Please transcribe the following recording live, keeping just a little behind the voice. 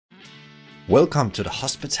Welcome to the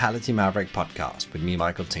Hospitality Maverick podcast with me,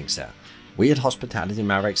 Michael Tingsar. We at Hospitality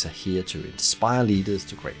Mavericks are here to inspire leaders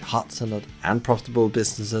to create heart-centered and profitable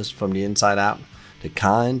businesses from the inside out, the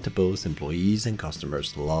kind that both employees and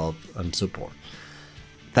customers love and support.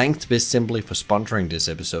 Thanks to BizSimply for sponsoring this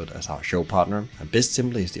episode as our show partner. And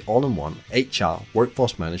BizSimply is the all-in-one HR,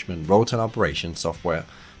 workforce management, road and operations software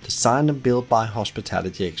designed and built by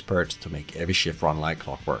hospitality experts to make every shift run like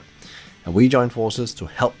clockwork. And we join forces to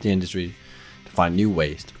help the industry to find new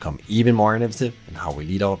ways to become even more innovative in how we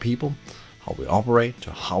lead our people, how we operate,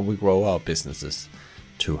 to how we grow our businesses,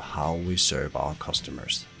 to how we serve our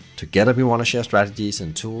customers. Together we want to share strategies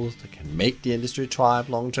and tools that can make the industry thrive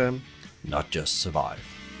long term, not just survive.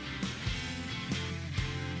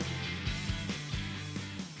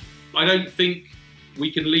 I don't think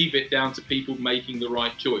we can leave it down to people making the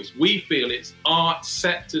right choice. We feel it's our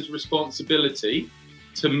sector's responsibility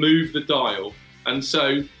to move the dial. And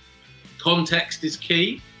so context is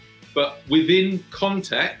key, but within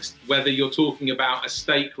context, whether you're talking about a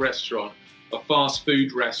steak restaurant, a fast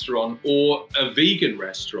food restaurant, or a vegan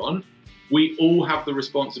restaurant, we all have the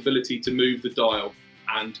responsibility to move the dial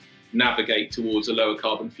and navigate towards a lower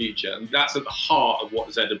carbon future. And that's at the heart of what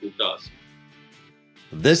Zedible does.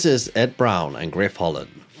 This is Ed Brown and Griff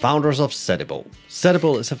Holland, founders of Zedible.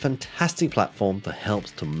 Zedible is a fantastic platform that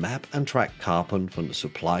helps to map and track carbon from the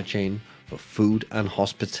supply chain for food and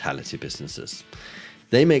hospitality businesses.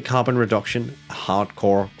 They make carbon reduction a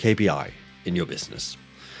hardcore KPI in your business.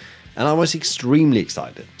 And I was extremely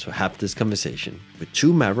excited to have this conversation with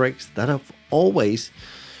two Mavericks that have always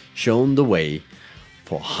shown the way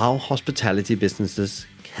for how hospitality businesses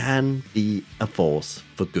can be a force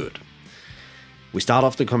for good. We start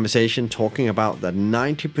off the conversation talking about that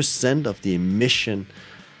 90% of the emission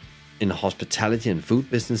in hospitality and food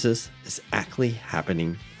businesses is actually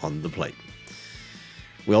happening on the plate.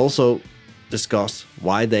 We also discuss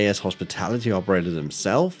why they, as hospitality operators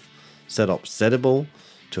themselves, set up Zedible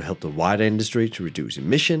to help the wider industry to reduce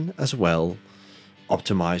emission as well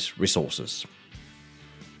optimize resources.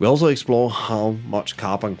 We also explore how much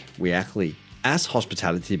carbon we actually, as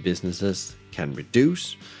hospitality businesses, can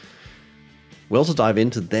reduce. We also dive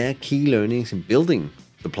into their key learnings in building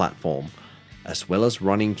the platform, as well as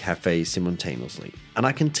running cafes simultaneously. And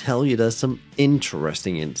I can tell you there's some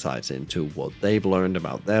interesting insights into what they've learned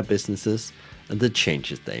about their businesses and the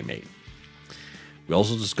changes they made. We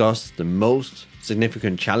also discuss the most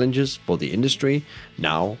significant challenges for the industry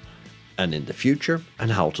now and in the future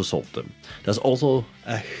and how to solve them. There's also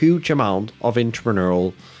a huge amount of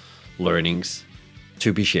entrepreneurial learnings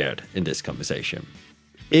to be shared in this conversation.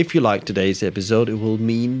 If you like today's episode, it will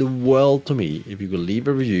mean the world to me if you could leave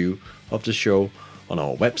a review of the show on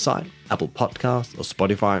our website, Apple Podcasts or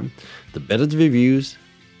Spotify. The better the reviews,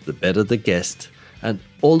 the better the guest, and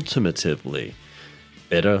ultimately,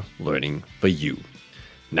 better learning for you.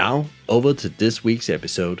 Now, over to this week's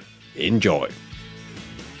episode. Enjoy.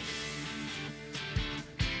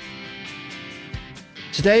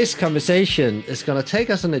 Today's conversation is going to take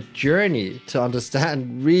us on a journey to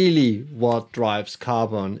understand really what drives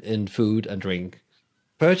carbon in food and drink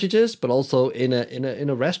purchases, but also in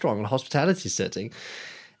a restaurant and hospitality setting.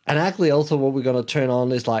 And actually also what we're going to turn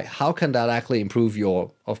on is like, how can that actually improve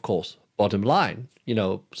your, of course, bottom line? You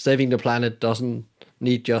know, saving the planet doesn't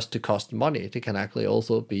need just to cost money. It can actually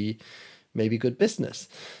also be maybe good business.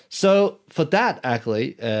 So for that,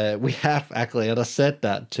 actually, we have actually, and I said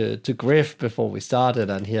that to Griff before we started,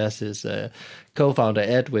 and he has his co-founder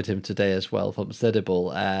Ed with him today as well from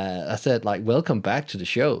Zedible. I said, like, welcome back to the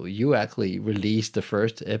show. You actually released the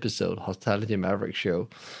first episode, Hospitality Mavericks show,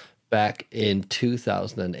 back in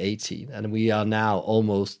 2018, and we are now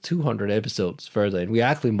almost 200 episodes further, and we're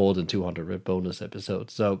actually more than 200 with bonus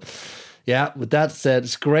episodes. So yeah, with that said,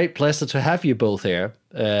 it's a great pleasure to have you both here,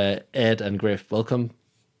 Ed and Griff. Welcome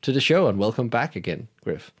to the show and welcome back again,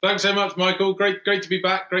 Griff. Thanks so much, Michael. Great to be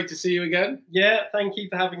back. Great to see you again. Yeah, thank you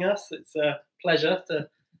for having us. It's a pleasure to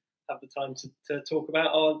have the time to talk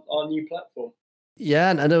about our new platform.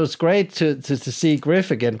 Yeah, and it was great to see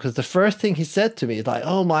Griff again, because the first thing he said to me is like,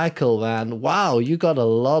 oh, Michael, man, wow, you got a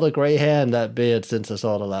lot of gray hair in that beard since I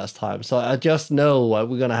saw the last time. So I just know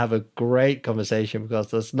we're going to have a great conversation,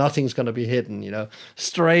 because nothing's going to be hidden, you know,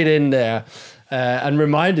 straight in there, and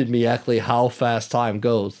reminded me actually how fast time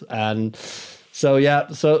goes. And so, yeah,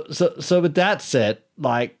 so with that said,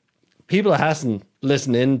 like, people that hasn't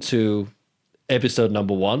listened into episode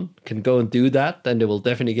number 1 can go and do that, then they will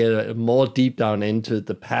definitely get a more deep down into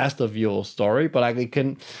the past of your story. But I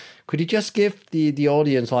could you just give the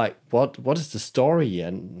audience like what is the story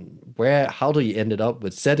and how do you ended up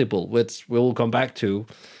with Zedible, which we'll come back to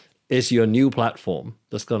is your new platform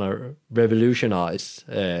that's going to revolutionize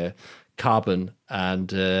carbon and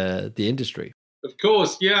the industry. Of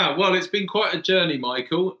course, yeah. Well, it's been quite a journey,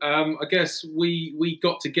 Michael. I guess we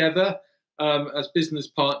got together as business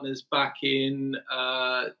partners back in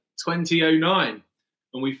 2009,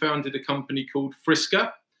 and we founded a company called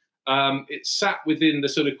Friska. It sat within the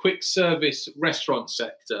sort of quick service restaurant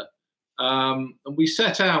sector, and we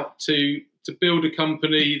set out to build a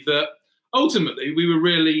company that ultimately we were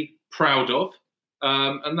really proud of,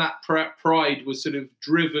 and that pride was sort of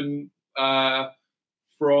driven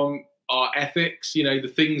from our ethics, you know, the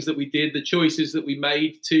things that we did, the choices that we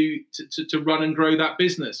made to run and grow that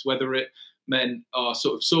business, whether it meant our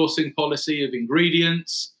sort of sourcing policy of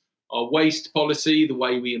ingredients, our waste policy, the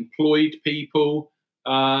way we employed people,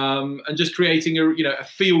 and just creating a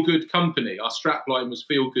feel-good company. Our strapline was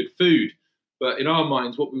feel-good food, but in our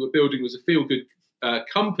minds, what we were building was a feel-good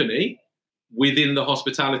company within the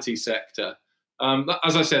hospitality sector.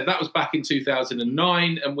 As I said, that was back in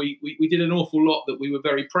 2009, and we did an awful lot that we were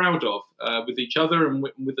very proud of with each other and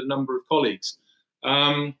with a number of colleagues.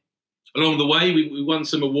 Along the way, we won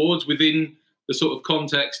some awards within the sort of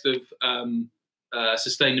context of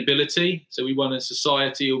sustainability. So we won a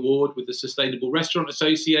society award with the Sustainable Restaurant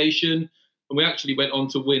Association, and we actually went on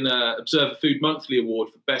to win a Observer Food Monthly Award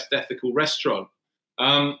for Best Ethical Restaurant.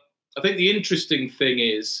 I think the interesting thing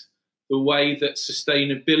is the way that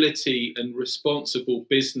sustainability and responsible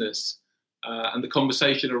business and the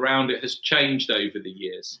conversation around it has changed over the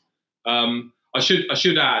years. I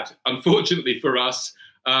should add, unfortunately for us,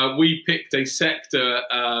 we picked a sector,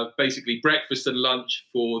 basically breakfast and lunch,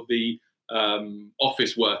 for the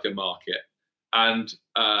office worker market. And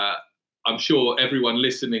I'm sure everyone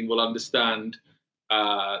listening will understand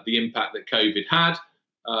the impact that COVID had.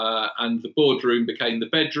 And the boardroom became the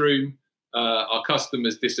bedroom. Our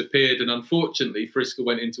customers disappeared, and unfortunately, Friska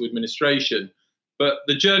went into administration. But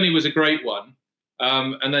the journey was a great one.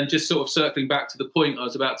 And then just sort of circling back to the point I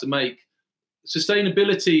was about to make,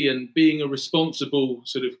 sustainability and being a responsible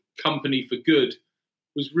sort of company for good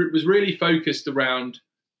was really focused around,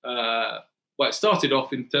 well, it started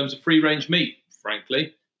off in terms of free-range meat,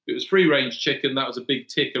 frankly. It was free-range chicken. That was a big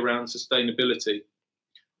tick around sustainability.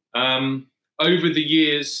 Over the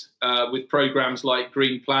years, with programs like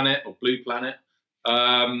Green Planet or Blue Planet,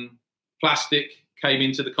 plastic came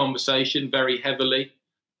into the conversation very heavily.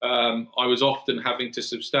 I was often having to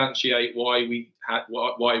substantiate why we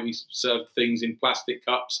served things in plastic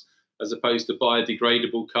cups as opposed to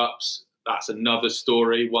biodegradable cups. That's another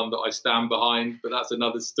story, one that I stand behind, but that's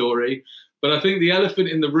another story. But I think the elephant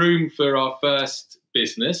in the room for our first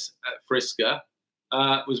business at Friska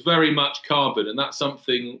was very much carbon, and that's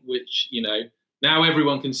something which, you know, now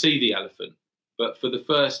everyone can see the elephant. But for the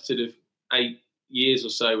first sort of 8 years or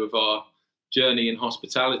so of our journey in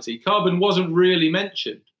hospitality, carbon wasn't really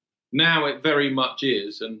mentioned. Now it very much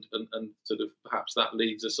is, and sort of perhaps that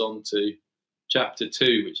leads us on to chapter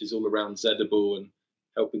 2, which is all around Zedible and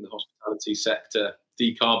helping the hospitality sector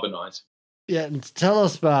decarbonise. Yeah, and tell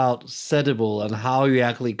us about Zedible and how you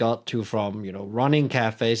actually got to from, you know, running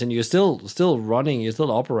cafes, and you're still running, you're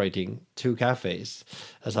still operating 2 cafes,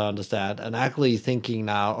 as I understand, and actually thinking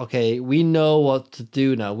now, okay, we know what to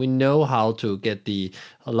do now. We know how to get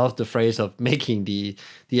I love the phrase of making the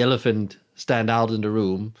elephant stand out in the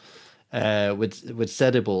room with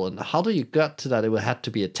Zedible. And how do you get to that? It would have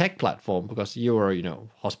to be a tech platform because you were, you know,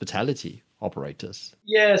 hospitality operators.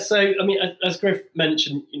 Yeah, so I mean, as Griff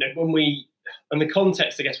mentioned, you know, and the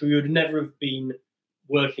context, I guess, we would never have been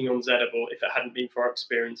working on Zedible if it hadn't been for our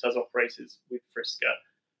experience as operators with Friska.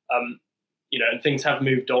 You know, and things have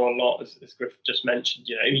moved on a lot, as Griff just mentioned,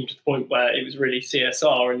 you know, even to the point where it was really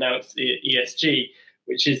CSR and now it's ESG,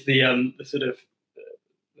 which is the sort of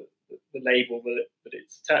the label that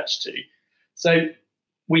it's attached to. So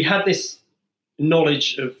we had this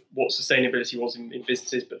knowledge of what sustainability was in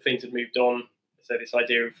businesses, but things had moved on. So this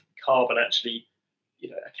idea of carbon actually, you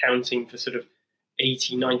know, accounting for sort of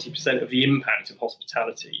 80-90% of the impact of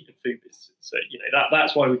hospitality and food businesses. So, you know,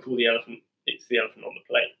 that's why we call the elephant, it's the elephant on the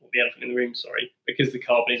plate, or the elephant in the room, sorry, because the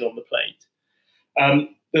carbon is on the plate.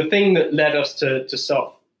 The thing that led us to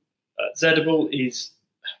start Zedible is,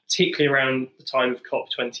 particularly around the time of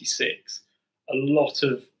COP26, a lot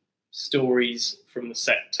of stories from the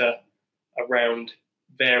sector around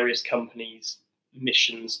various companies'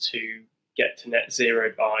 missions to get to net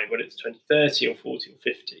zero by whether it's 2030 or 40 or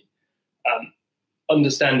 50.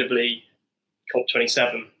 Understandably,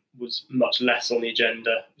 COP27 was much less on the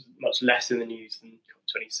agenda, was much less in the news than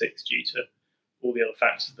COP26 due to all the other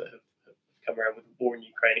factors that have come around with the war in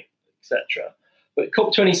Ukraine, etc. But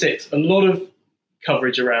COP26, a lot of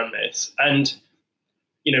coverage around this, and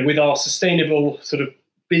with our sustainable sort of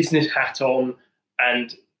business hat on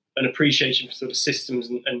and an appreciation for sort of systems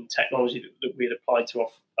and technology that we had applied to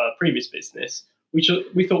our previous business, we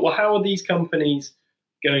thought, well, how are these companies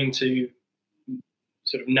going to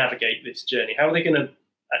sort of navigate this journey? How are they going to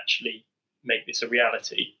actually make this a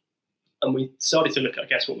reality? And we started to look at, I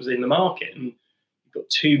guess, what was in the market. And you've got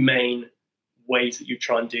two main ways that you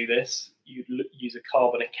try and do this. You'd use a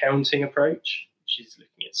carbon accounting approach, which is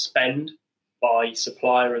looking at spend by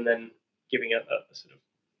supplier and then giving a sort of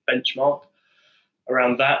benchmark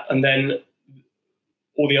around that. And then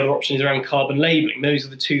all the other options around carbon labeling. Those are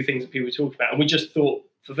the two things that people were talking about. And we just thought,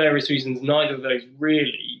 for various reasons, neither of those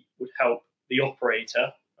really would help the operator.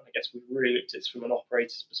 And I guess we've really looked at this from an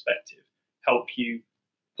operator's perspective, help you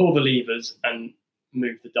pull the levers and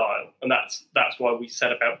move the dial. And that's why we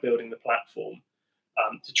set about building the platform,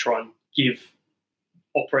 to try and give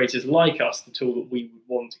operators like us the tool that we would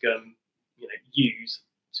want to go and use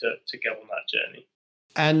to go on that journey.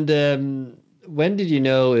 And when did you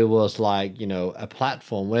know it was like, a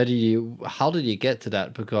platform? How did you get to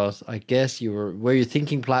that? Because I guess were you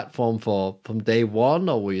thinking platform from day one,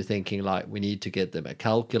 or were you thinking like, we need to get them a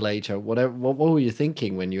calculator, whatever? What were you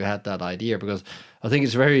thinking when you had that idea? Because I think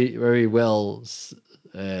it's very, very well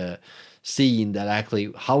seen that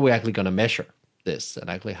actually how we're actually going to measure this, and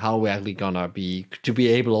actually how we're actually going to be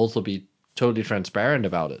able also be totally transparent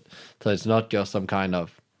about it. So it's not just some kind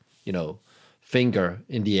of, finger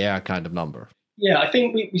in the air kind of number. Yeah, I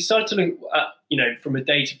think we started to look at, from a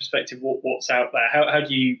data perspective, what's out there. How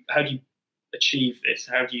do you achieve this?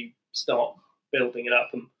 How do you start building it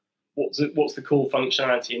up? And what's the core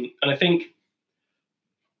functionality? And I think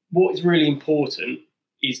what is really important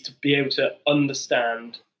is to be able to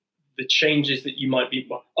understand the changes that you might be,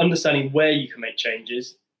 understanding where you can make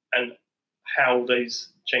changes and how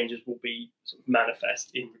those changes will be sort of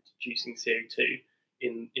manifest in reducing CO2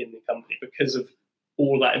 in the company because of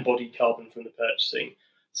all that embodied carbon from the purchasing.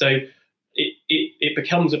 So it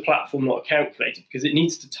becomes a platform, not a calculator, because it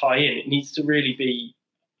needs to tie in. It needs to really be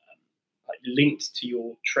linked to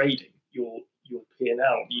your trading, your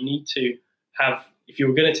P&L. You need to have, if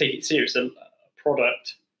you're going to take it serious, a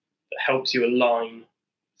product that helps you align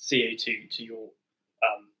CO2 to your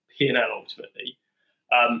P&L ultimately.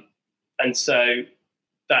 And so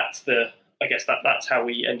that's that's how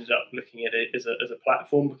we ended up looking at it as a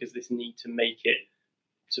platform, because this need to make it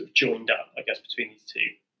sort of joined up, I guess, between these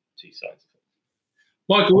two sides.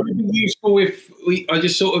 Michael, would it be useful if I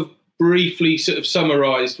just sort of briefly sort of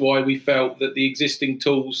summarised why we felt that the existing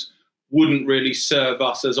tools wouldn't really serve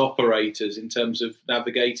us as operators in terms of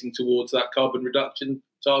navigating towards that carbon reduction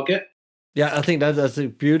target? Yeah, I think that's a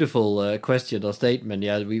beautiful question or statement.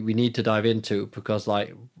 Yeah, we need to dive into, because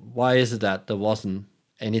why is it that there wasn't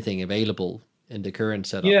anything available in the current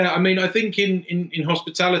setup? Yeah, I mean, I think in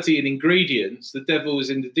hospitality and ingredients, the devil is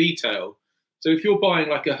in the detail. So if you're buying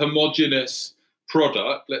like a homogenous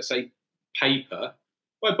product, let's say paper,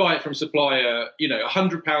 if I buy it from supplier,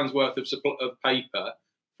 £100 worth of paper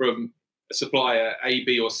from a supplier A,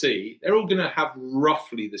 B, or C, they're all going to have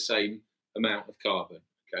roughly the same amount of carbon.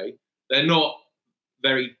 Okay, they're not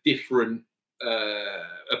very different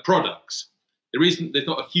products. There's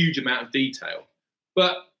not a huge amount of detail.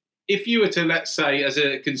 But if you were to, let's say, as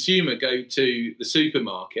a consumer, go to the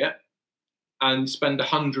supermarket and spend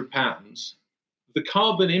 £100, the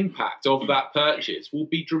carbon impact of that purchase will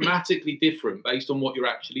be dramatically different based on what you're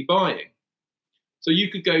actually buying. So you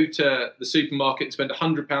could go to the supermarket and spend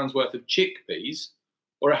 £100 worth of chickpeas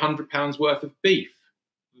or £100 worth of beef.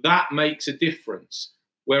 That makes a difference.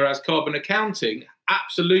 Whereas carbon accounting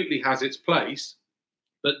absolutely has its place,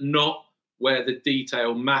 but not where the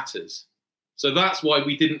detail matters. So that's why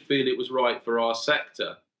we didn't feel it was right for our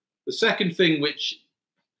sector. The second thing, which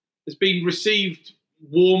has been received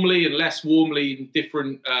warmly and less warmly in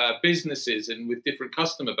different businesses and with different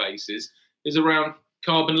customer bases, is around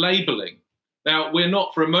carbon labelling. Now, we're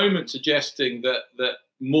not for a moment suggesting that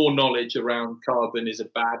more knowledge around carbon is a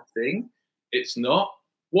bad thing. It's not.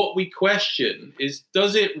 What we question is,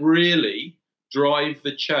 does it really drive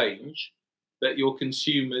the change that your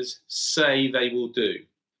consumers say they will do?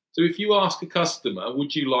 So if you ask a customer,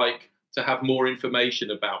 would you like to have more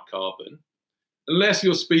information about carbon? Unless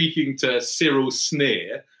you're speaking to Cyril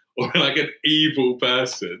Sneer or like an evil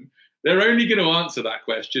person, they're only going to answer that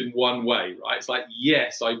question one way, right? It's like,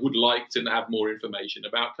 yes, I would like to have more information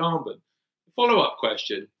about carbon. The follow-up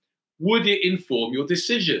question, would it inform your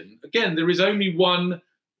decision? Again, there is only one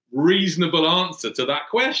reasonable answer to that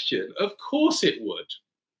question. Of course it would.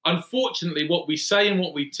 Unfortunately, what we say and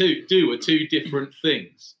what we do are two different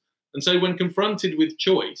things. And so when confronted with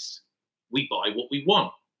choice, we buy what we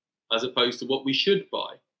want. as opposed to what we should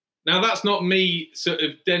buy. Now, that's not me sort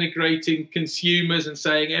of denigrating consumers and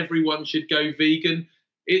saying everyone should go vegan.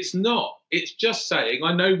 It's not. It's just saying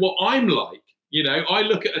I know what I'm like. You know, I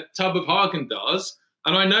look at a tub of Haagen-Dazs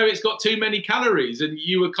and I know it's got too many calories. And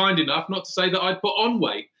you were kind enough not to say that I'd put on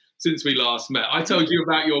weight since we last met. I told you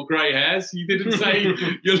about your grey hairs. You didn't say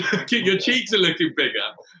your cheeks are looking bigger.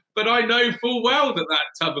 But I know full well that that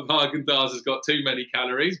tub of Haagen-Dazs has got too many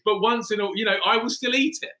calories. But once in a, you know, I will still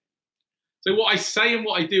eat it. So what I say and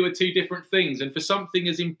what I do are two different things. And for something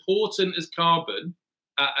as important as carbon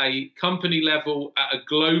at a company level, at a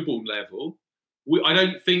global level, I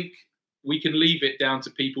don't think we can leave it down to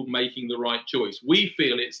people making the right choice. We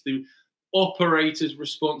feel it's the operator's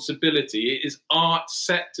responsibility. It is our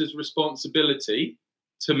sector's responsibility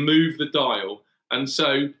to move the dial. And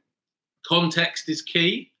so context is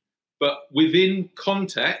key, but within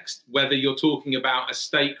context, whether you're talking about a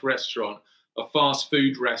steak restaurant, a fast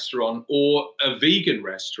food restaurant, or a vegan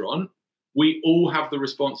restaurant, we all have the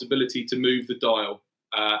responsibility to move the dial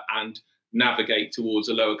and navigate towards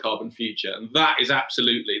a lower carbon future. And that is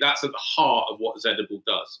absolutely, that's at the heart of what Zedible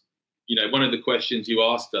does. You know, one of the questions you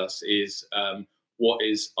asked us is, what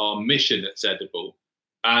is our mission at Zedible?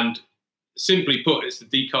 And simply put, it's to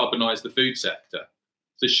decarbonise the food sector.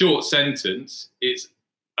 It's a short sentence. It's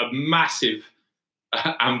a massive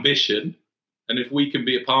ambition. And if we can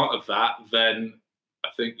be a part of that, then I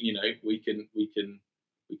think, you know, we can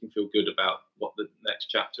feel good about what the next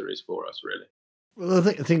chapter is for us, really. Well,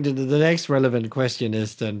 I think the next relevant question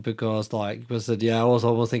is then, because like was that, yeah, I was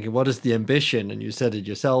almost thinking, what is the ambition? And you said it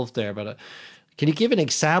yourself there, but can you give an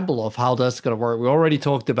example of how that's going to work? We already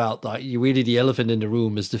talked about that. Really, the elephant in the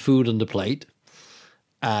room is the food on the plate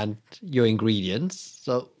and your ingredients.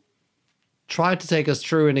 So try to take us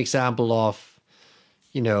through an example of,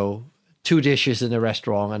 you know, two dishes in a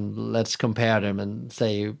restaurant, and let's compare them and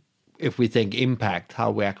say, if we think impact,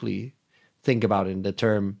 how we actually think about it in the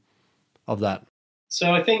term of that.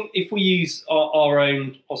 So I think if we use our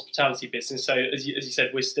own hospitality business, so as you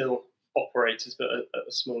said, we're still operators, but at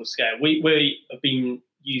a smaller scale. We have been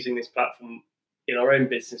using this platform in our own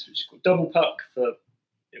business, which is called Double Puck, for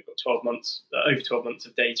we've got 12 months, over 12 months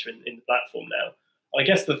of data in the platform now. I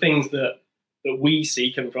guess the things that we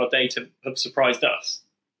see coming from our data have surprised us.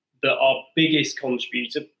 That our biggest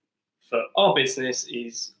contributor for our business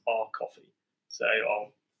is our coffee, so our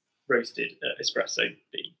roasted espresso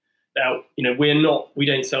bean. Now, you know, we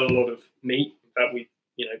don't sell a lot of meat. In fact, we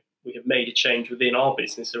have made a change within our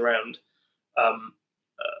business around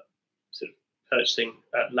sort of purchasing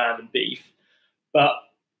lamb and beef, but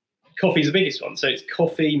coffee is the biggest one. So it's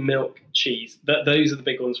coffee, milk, cheese. Those are the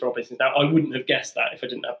big ones for our business. Now, I wouldn't have guessed that if I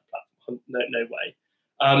didn't have a platform. No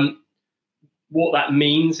way. What that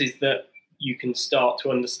means is that you can start to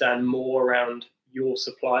understand more around your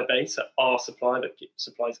supply base, our supply that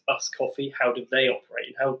supplies us coffee. How do they operate?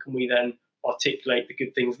 And how can we then articulate the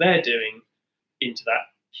good things they're doing into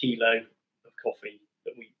that kilo of coffee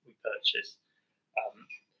that we purchase?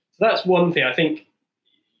 So that's one thing. I think,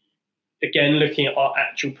 again, looking at our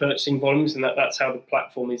actual purchasing volumes, and that's how the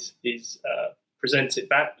platform presents it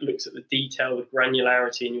back, looks at the detail, the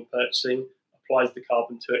granularity in your purchasing, applies the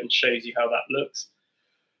carbon to it and shows you how that looks.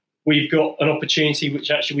 We've got an opportunity,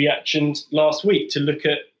 which actually we actioned last week, to look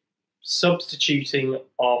at substituting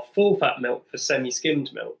our full fat milk for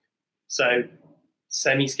semi-skimmed milk. So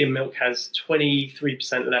semi-skimmed milk has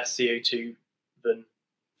 23% less CO2 than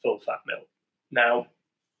full fat milk. Now,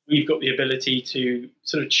 we've got the ability to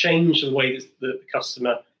sort of change the way that the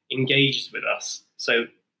customer engages with us. So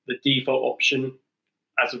the default option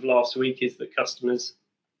as of last week is that customers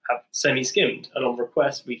have semi-skimmed, and on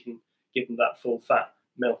request we can give them that full fat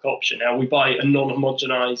milk option. Now, we buy a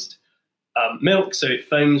non-homogenized milk, so it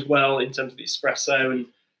foams well in terms of the espresso and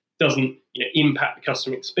doesn't impact the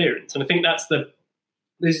customer experience. And I think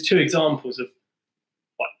these are two examples of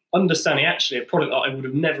understanding actually a product that I would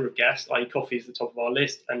have never have guessed, i.e. coffee is the top of our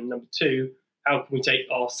list, and number two, how can we take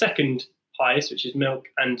our second highest, which is milk,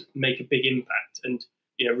 and make a big impact and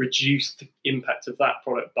reduce the impact of that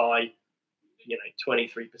product by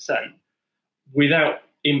 23% without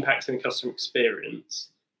impacting the customer experience,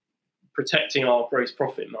 protecting our gross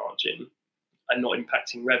profit margin and not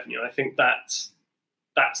impacting revenue. And I think that's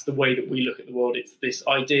the way that we look at the world. It's this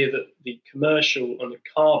idea that the commercial and the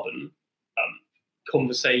carbon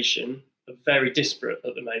conversation are very disparate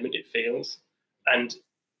at the moment, it feels, and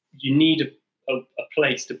you need a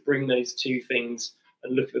place to bring those two things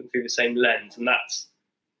and look at them through the same lens, and that's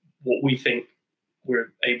what we think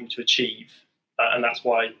we're able to achieve, and that's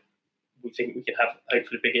why we think we can have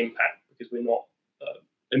hopefully a big impact, because we're not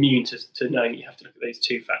immune to knowing you have to look at those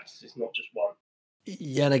two factors. It's not just one.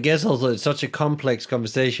 Yeah, and I guess also it's such a complex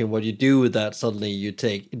conversation. What you do with that, suddenly you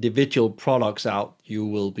take individual products out you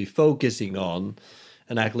will be focusing on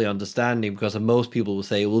and actually understanding, because most people will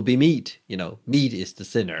say it will be meat. Meat is the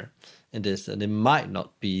sinner in this, and it might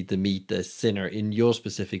not be the meat that's sinner in your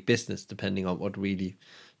specific business, depending on what really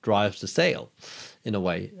drives the sale in a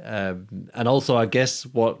way. And also, I guess,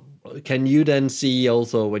 what can you then see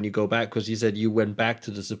also when you go back, because you said you went back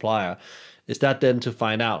to the supplier, is that then to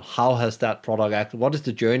find out how has that product acted, what is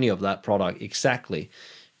the journey of that product exactly,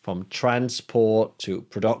 from transport to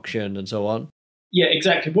production and so on? Yeah,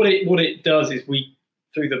 exactly. What it does is, we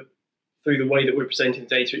through the way that we're presenting the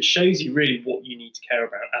data, it shows you really what you need to care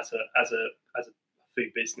about as a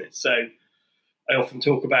food business. So I often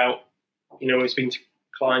talk about, when we speak to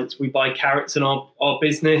clients, we buy carrots in our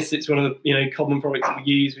business. It's one of the common products that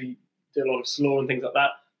we use. We do a lot of slaw and things like that.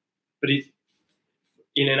 But it's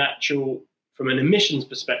in an actual, from an emissions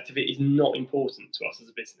perspective, it is not important to us as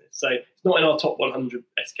a business. So it's not in our top 100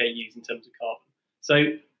 SKUs in terms of carbon.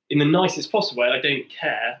 So in the nicest possible way, I don't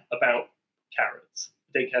care about carrots.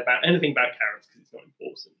 I don't care about anything about carrots because it's not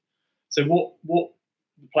important. So what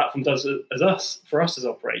the platform does for us as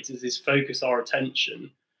operators is focus our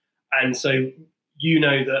attention. And so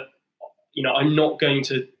that, I'm not going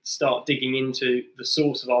to start digging into the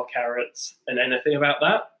source of our carrots and anything about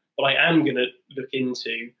that, but I am going to look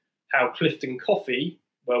into how Clifton Coffee,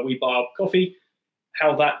 where we buy our coffee,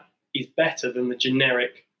 how that is better than the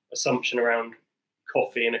generic assumption around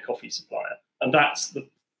coffee and a coffee supplier. And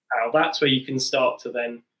that's where you can start to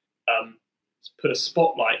then put a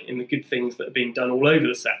spotlight in the good things that are being done all over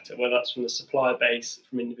the sector, whether that's from the supplier base,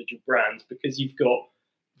 from individual brands, because you can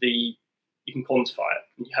quantify it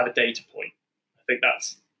and you have a data point. I think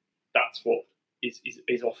that's what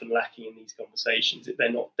is often lacking in these conversations.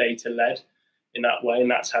 They're not data led in that way, and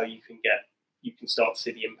that's how you can start to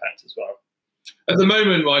see the impact as well. At the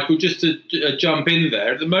moment, Michael, just to jump in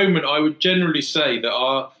there, at the moment, I would generally say that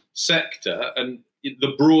our sector and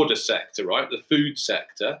the broader sector, right, the food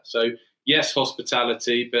sector, so yes,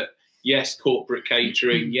 hospitality, but yes, corporate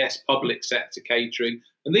catering, yes, public sector catering,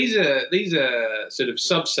 and these are sort of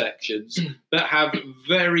subsections that have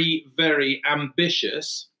very, very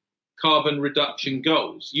ambitious carbon reduction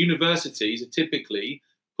goals. Universities are typically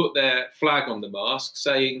put their flag on the mast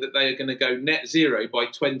saying that they are going to go net zero by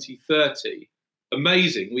 2030.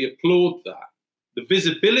 Amazing. We applaud that. The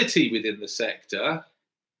visibility within the sector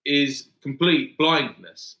is complete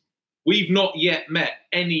blindness. We've not yet met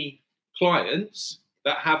any clients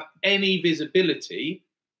that have any visibility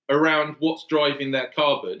around what's driving their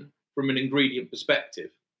carbon from an ingredient perspective.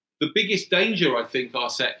 The biggest danger I think our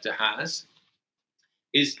sector has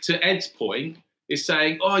is, to Ed's point, is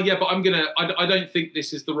saying, oh yeah, but I don't think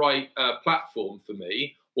this is the right platform for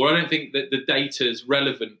me, or I don't think that the data is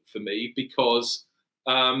relevant for me because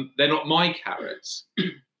they're not my carrots.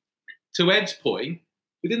 To Ed's point,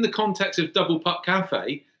 within the context of Double Pup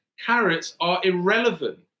Cafe, carrots are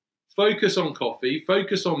irrelevant. Focus on coffee,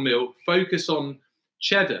 focus on milk, focus on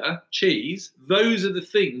cheddar, cheese. Those are the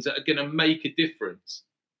things that are going to make a difference.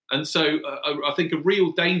 And so I think a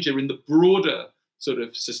real danger in the broader sort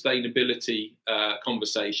of sustainability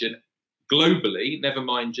conversation globally, never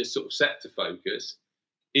mind just sort of sector focus,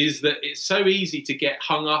 is that it's so easy to get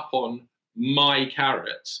hung up on my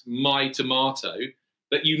carrots, my tomato,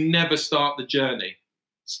 that you never start the journey.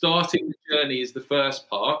 Starting the journey is the first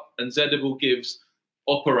part, and Zedible gives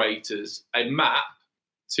operators a map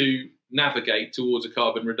to navigate towards a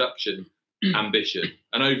carbon reduction ambition.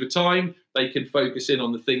 And over time, they can focus in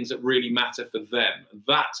on the things that really matter for them. And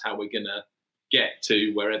that's how we're going to get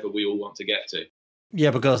to wherever we all want to get to.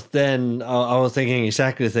 Yeah, because then I was thinking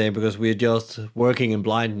exactly the same, because we're just working in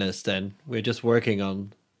blindness then. We're just working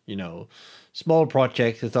on, small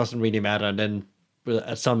projects. It doesn't really matter. And then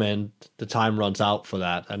at some end, the time runs out for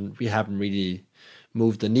that. And we haven't really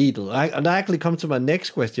moved the needle. And I actually come to my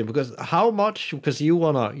next question, because how much, because you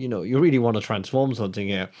want to, you really want to transform something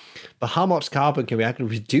here, but how much carbon can we actually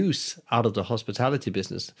reduce out of the hospitality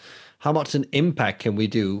business? How much an impact can we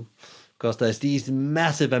do? Because there's these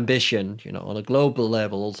massive ambition, on a global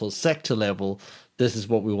level, also sector level, this is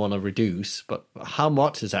what we want to reduce. But how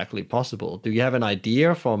much is actually possible? Do you have an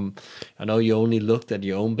idea from, I know you only looked at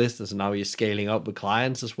your own business and now you're scaling up with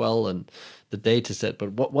clients as well and the data set,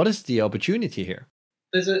 but what is the opportunity here?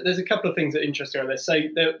 There's a couple of things that are interesting on this. So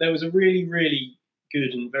there was a really, really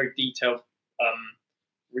good and very detailed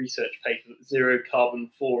research paper that Zero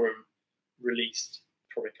Carbon Forum released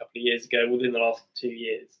probably a couple of years ago, within the last 2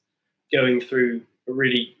 years, going through a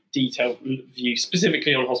really detailed view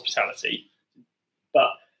specifically on hospitality. But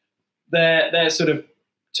they're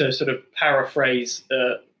to paraphrase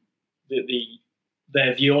the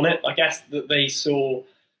their view on it. I guess that they saw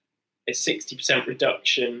a 60%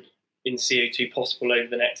 reduction in CO2 possible over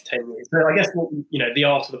the next 10 years. So I guess, the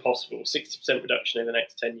art of the possible, 60% reduction over the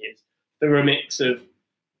next 10 years. There were a mix of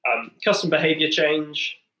customer behavior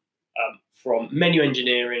change, from menu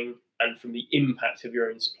engineering, and from the impact of your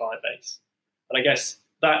own supply base. And I guess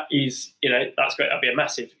that is, that's great. That'd be a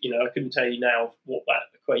massive, I couldn't tell you now what that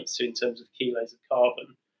equates to in terms of kilos of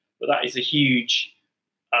carbon, but that is a huge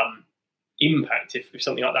impact if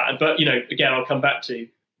something like that. But, again, I'll come back to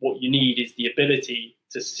what you need is the ability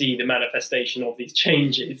to see the manifestation of these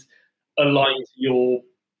changes aligned to your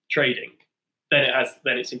trading. Then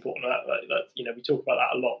it's important that we talk about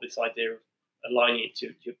that a lot, this idea of aligning it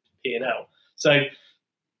to your P&L. So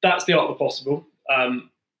that's the art of the possible.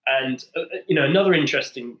 And another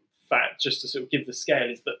interesting fact, just to sort of give the scale,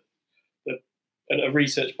 is that a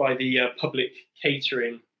research by the public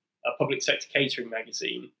sector catering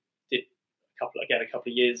magazine did a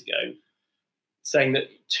couple of years ago, saying that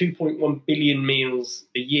 2.1 billion meals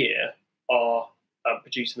a year are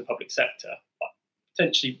produced in the public sector.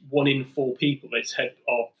 Potentially 1 in 4 people, they said,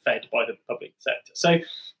 are fed by the public sector. So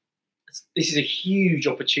this is a huge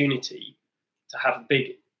opportunity to have a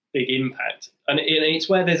big impact, and it's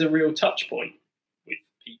where there's a real touch point with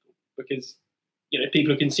people, because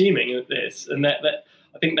people are consuming this, and that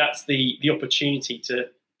I think that's the opportunity to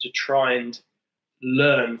try and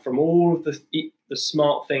learn from all of the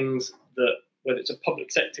smart things that, whether it's a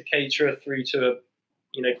public sector caterer through to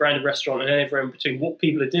a branded restaurant and everywhere in between, what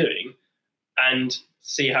people are doing, and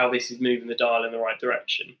see how this is moving the dial in the right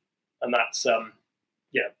direction. And that's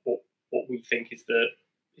what we think is the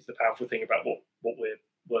powerful thing about what we're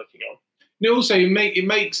working on. And also, it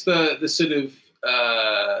makes the sort of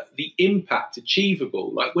the impact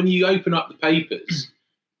achievable. Like when you open up the papers,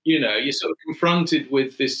 you're sort of confronted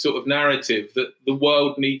with this sort of narrative that the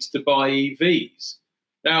world needs to buy EVs.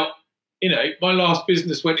 Now, my last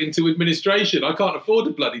business went into administration. I can't afford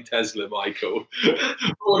a bloody Tesla, Michael.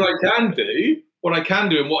 What I can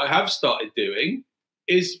do, and what I have started doing,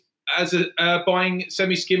 is buying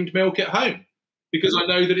semi-skimmed milk at home, because I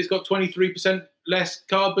know that it's got 23% less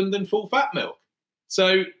carbon than full fat milk.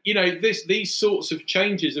 So, these sorts of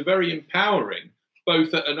changes are very empowering,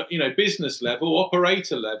 both at a business level,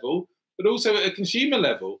 operator level, but also at a consumer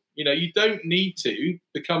level. You don't need to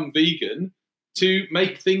become vegan to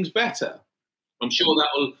make things better. I'm sure that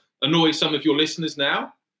will annoy some of your listeners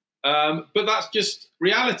now, but that's just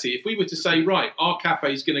reality. If we were to say, right, our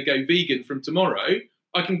cafe is going to go vegan from tomorrow,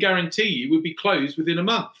 I can guarantee you we'll be closed within a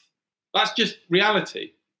month. That's just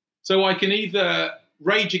reality. So I can either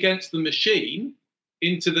rage against the machine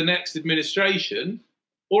into the next administration,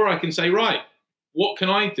 or I can say, right, what can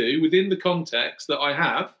I do within the context that I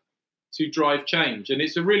have to drive change? And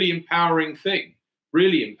it's a really empowering thing,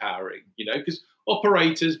 really empowering, because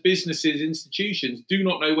operators, businesses, institutions do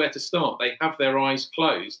not know where to start. They have their eyes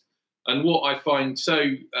closed. And what I find so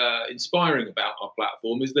inspiring about our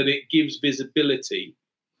platform is that it gives visibility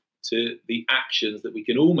to the actions that we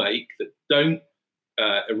can all make that don't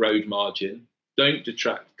erode margin, don't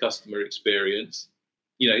detract customer experience.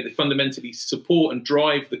 They fundamentally support and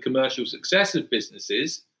drive the commercial success of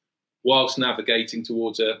businesses whilst navigating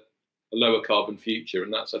towards a lower carbon future.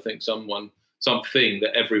 And that's, I think, something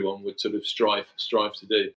that everyone would sort of strive to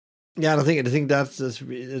do. Yeah, and I think that's it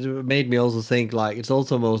made me also think, like, it's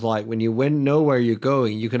also almost like when you know where you're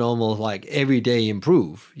going, you can almost like every day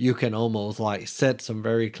improve. You can almost like set some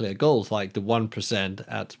very clear goals, like the 1%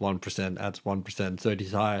 adds 1% adds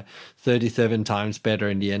 1%, 37 times better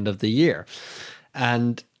in the end of the year.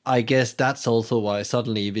 And I guess that's also why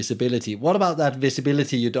suddenly visibility. What about that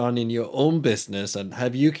visibility you've done in your own business? And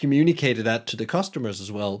have you communicated that to the customers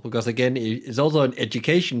as well? Because again, it's also an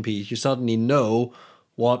education piece. You suddenly know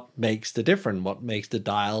what makes the difference, what makes the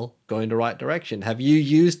dial go in the right direction. Have you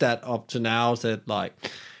used that up to now, said like,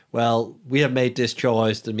 well, we have made this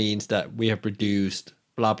choice that means that we have reduced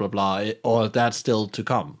blah, blah, blah, or that's still to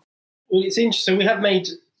come? Well, it's interesting. We have made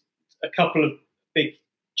a couple of big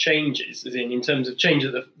changes, as in terms of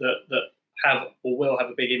changes that have or will have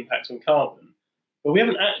a big impact on carbon, but we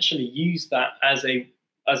haven't actually used that as a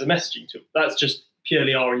messaging tool. That's just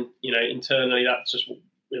purely our, internally, that's just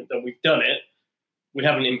what we've done it. We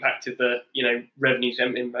haven't impacted the, revenues,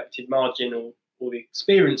 haven't impacted margin or the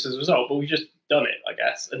experience as a result, but we've just done it, I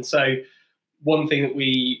guess. And so one thing that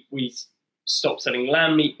we stopped selling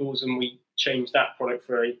lamb meatballs, and we changed that product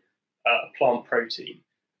for a plant protein,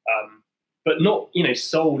 but not,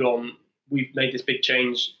 sold on, we've made this big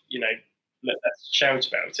change, let's shout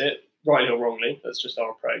about it, rightly or wrongly. That's just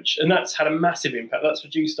our approach. And that's had a massive impact. That's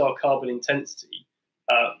reduced our carbon intensity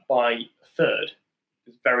by a third.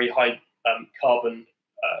 It's very high carbon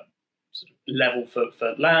sort of level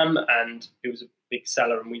for lamb, and it was a big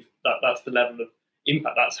seller, and that's the level of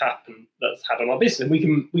impact that's had on our business.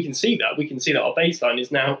 And we can see that our baseline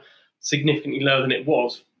is now significantly lower than it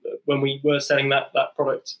was when we were selling that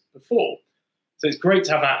product before. So it's great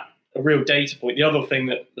to have a real data point. The other thing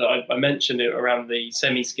that I mentioned around the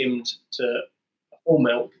semi-skimmed to whole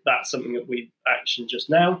milk, that's something that we've actioned just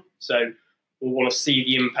now. So we'll want to see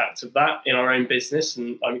the impact of that in our own business,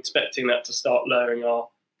 and I'm expecting that to start lowering our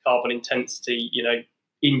carbon intensity,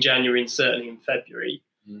 in January and certainly in February.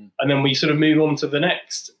 And then we sort of move on to the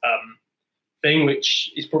next thing,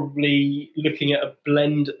 which is probably looking at a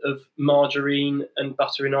blend of margarine and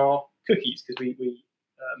butter in our cookies, because we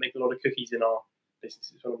make a lot of cookies in our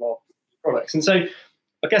business. It's one of our products. And so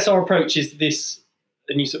I guess our approach is this,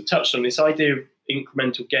 and you sort of touched on this idea of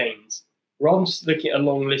incremental gains. Rather than just looking at a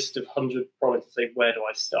long list of 100 products and say, where do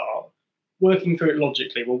I start? Working through it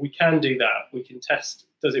logically. Well, we can do that. We can test,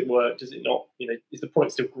 does it work? Does it not? Is the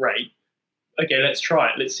product still great? Okay, let's try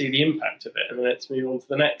it. Let's see the impact of it, and then let's move on to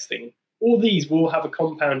the next thing. All these will have a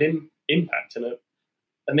compound impact, and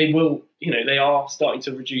they will, they are starting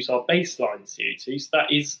to reduce our baseline CO2. So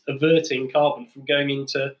that is averting carbon from going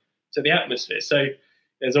into the atmosphere. So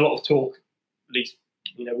there's a lot of talk, at least,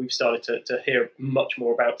 we've started to hear much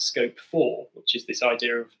more about scope 4, which is this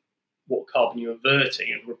idea of what carbon you're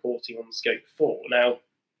averting and reporting on scope 4. Now,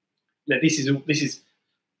 this is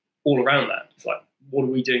all around that. It's like, what are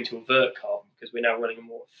we doing to avert carbon? Because we're now running a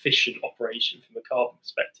more efficient operation from a carbon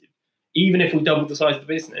perspective. Even if we doubled the size of the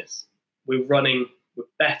business, we're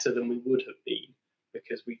better than we would have been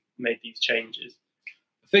because we've made these changes.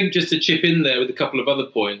 I think just to chip in there with a couple of other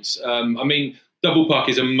points. Double Puck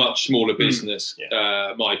is a much smaller business,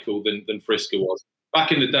 Michael, than Frisker was.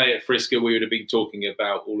 Back in the day at Frisker, we would have been talking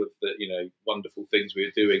about all of the wonderful things we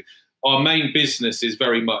were doing. Our main business is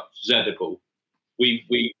very much Zedible.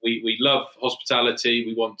 We love hospitality.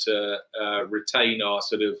 We want to retain our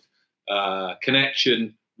sort of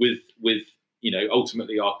connection with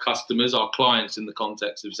ultimately our customers, our clients in the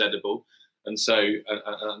context of Zedible, and so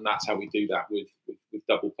and that's how we do that with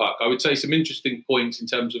Double Puck. I would say some interesting points in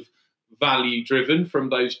terms of value driven from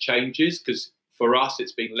those changes, because for us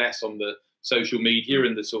it's been less on the social media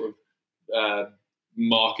and the sort of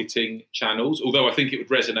marketing channels, although I think it would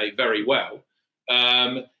resonate very well.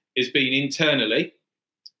 Is being internally.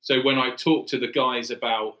 So when I talk to the guys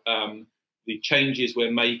about the changes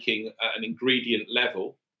we're making at an ingredient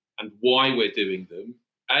level and why we're doing them,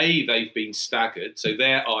 A, they've been staggered, so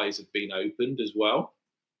their eyes have been opened as well.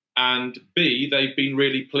 And B, they've been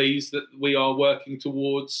really pleased that we are working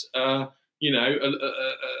towards a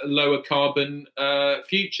lower carbon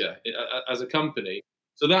future as a company.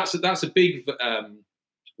 So that's a big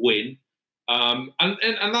win. And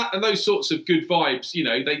those sorts of good vibes,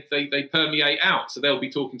 they permeate out. So they'll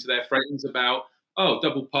be talking to their friends about, oh,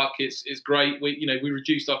 Double Puck, it's great. We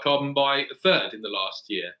reduced our carbon by a third in the last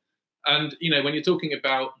year. And when you're talking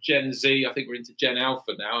about Gen Z, I think we're into Gen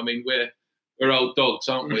Alpha now. I mean, we're old dogs,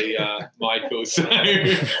 aren't we, Michael? So,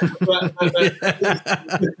 but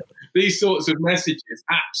these sorts of messages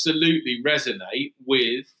absolutely resonate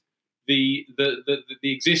with the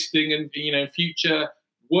existing and future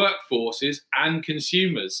workforces and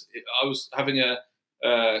consumers. I was having a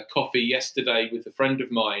coffee yesterday with a friend of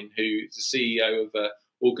mine who's the CEO of an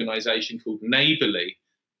organisation called Neighbourly,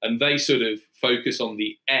 and they sort of focus on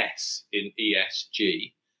the S in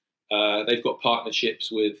ESG. They've got partnerships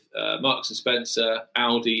with Marks and Spencer,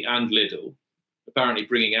 Aldi, and Lidl. Apparently,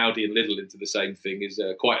 bringing Aldi and Lidl into the same thing is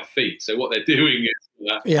quite a feat. So what they're doing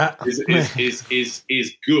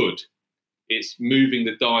is good. It's moving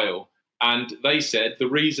the dial. And they said the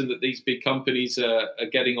reason that these big companies are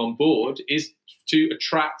getting on board is to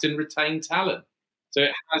attract and retain talent. So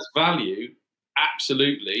it has value,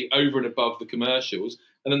 absolutely, over and above the commercials.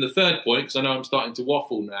 And then the third point, because I know I'm starting to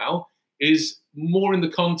waffle now, is more in the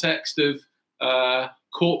context of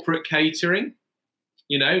corporate catering.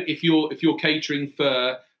 If you're catering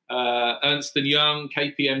for Ernst & Young,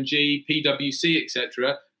 KPMG, PwC,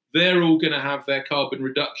 etc., they're all going to have their carbon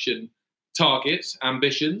reduction targets,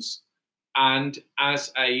 ambitions. And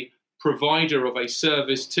as a provider of a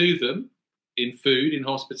service to them in food, in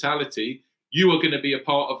hospitality, you are going to be a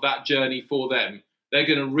part of that journey for them. They're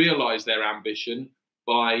going to realise their ambition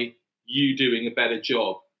by you doing a better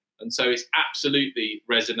job. And so it's absolutely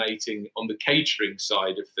resonating on the catering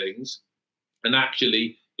side of things, and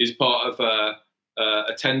actually is part of a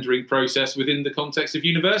tendering process within the context of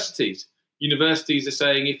universities. Universities are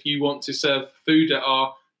saying, if you want to serve food at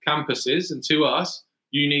our campuses and to us,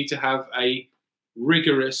 you need to have a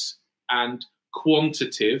rigorous and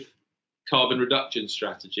quantitative carbon reduction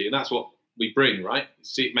strategy, and that's what we bring, right?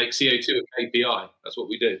 Make CO2 a KPI. That's what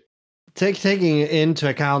we do. Taking into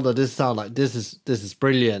account that this sounds like this is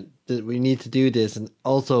brilliant, that we need to do this, and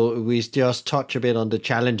also we just touch a bit on the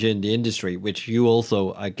challenge in the industry, which you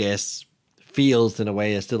also, I guess, feels in a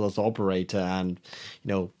way as still as operator, and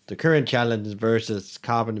the current challenge versus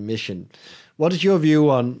carbon emission. What is your view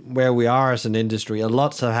on where we are as an industry? A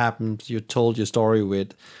lots have happened. You told your story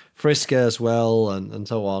with Friska as well, and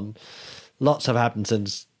so on. Lots have happened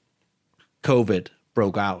since COVID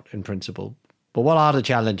broke out, in principle. But what are the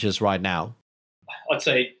challenges right now? I'd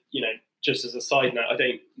say, just as a side note, I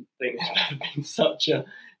don't think there's ever been such a,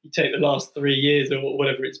 you take the last 3 years or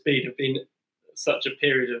whatever it's been, have been such a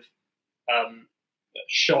period of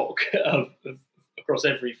shock across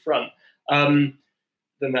every front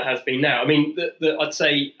than there has been now. I mean, I'd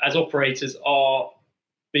say as operators, our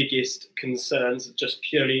biggest concerns are just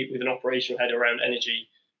purely with an operational head around energy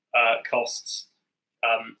costs.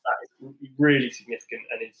 That is really significant,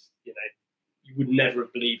 and is, you would never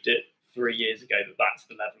have believed it 3 years ago that that's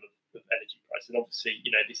the level of energy price. And obviously,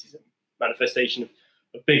 this is a manifestation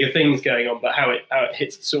of bigger things going on, but how it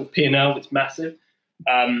hits the sort of P&L, it's massive.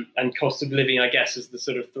 And cost of living, I guess, is the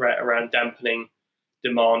sort of threat around dampening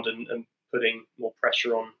demand and putting more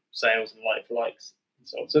pressure on sales and like-for-likes and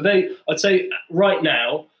so on. So I'd say right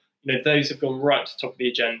now, those have gone right to the top of the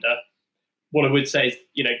agenda. What I would say is,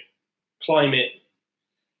 the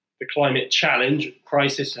climate challenge,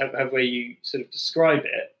 crisis, however you sort of describe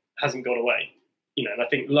it, hasn't gone away. And I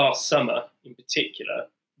think last summer in particular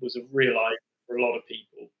was a real eye for a lot of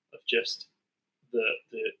people of just the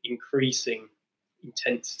increasing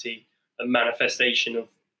intensity and manifestation of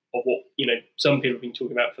what, some people have been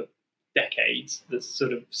talking about for decades, that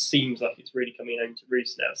sort of seems like it's really coming home to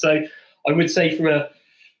roost now. So I would say that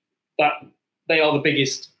they are the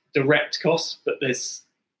biggest direct costs, but there's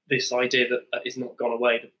this idea that is not gone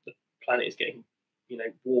away. The planet is getting,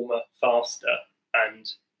 warmer faster,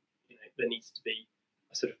 and there needs to be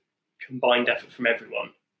a sort of combined effort from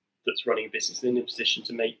everyone that's running a business in a position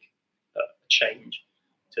to make a change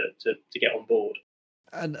to get on board.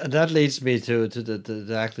 And that leads me to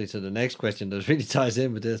the next question that really ties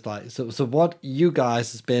in with this. Like, so what you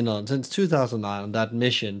guys has been on since 2009 on that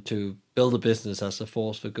mission to build a business as a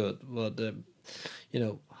force for good. What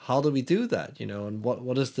how do we do that? And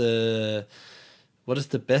what is the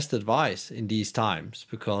best advice in these times?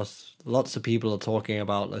 Because lots of people are talking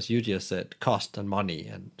about, as you just said, cost and money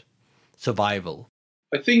and survival.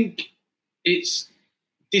 I think it's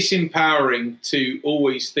disempowering to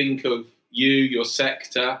always think of you, your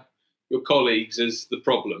sector, your colleagues as the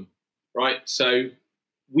problem, right? So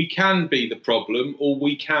we can be the problem, or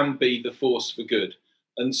we can be the force for good.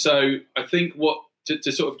 And so I think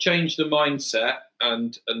to sort of change the mindset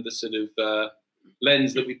and the sort of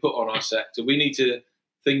lens that we put on our sector, we need to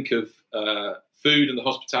think of food and the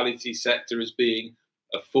hospitality sector as being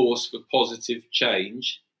a force for positive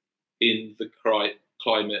change in the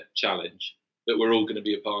climate challenge that we're all going to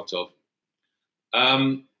be a part of.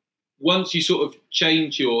 Once you sort of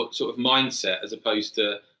change your sort of mindset, as opposed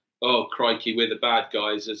to, oh, crikey, we're the bad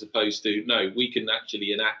guys, as opposed to, no, we can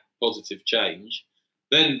actually enact positive change,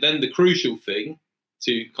 then the crucial thing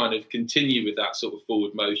to kind of continue with that sort of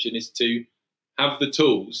forward motion is to have the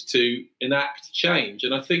tools to enact change.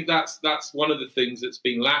 And I think that's one of the things that's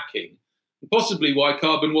been lacking, and possibly why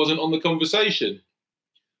carbon wasn't on the conversation.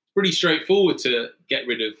 Pretty straightforward to get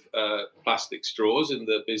rid of plastic straws in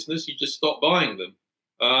the business. You just stop buying them.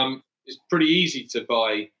 It's pretty easy to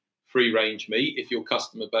buy free-range meat if your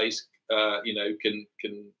customer base, can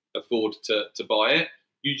afford to buy it.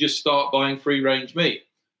 You just start buying free-range meat.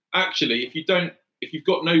 Actually, if you've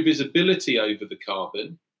got no visibility over the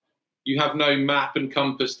carbon, you have no map and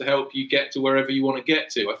compass to help you get to wherever you want to get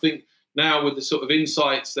to. I think now with the sort of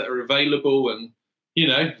insights that are available and,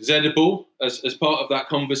 Zedible as part of that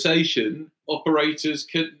conversation, operators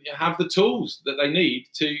can have the tools that they need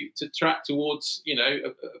to track towards,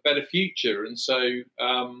 a better future. And so,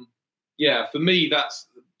 for me, that's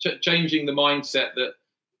changing the mindset that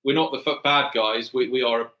we're not the bad guys. We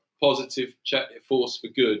are a positive force for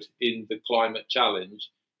good in the climate challenge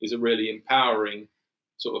is a really empowering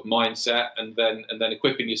sort of mindset. And then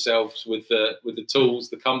equipping yourselves with the tools,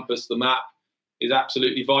 the compass, the map, is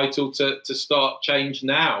absolutely vital to start change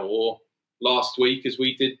now, or last week, as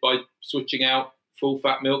we did by switching out full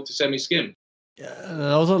fat milk to semi-skim. Yeah, and I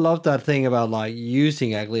also love that thing about like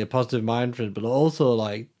using actually a positive mindset, but also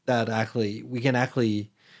like that actually we can actually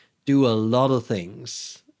do a lot of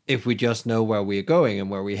things if we just know where we're going and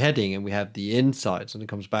where we're heading, and we have the insights. And it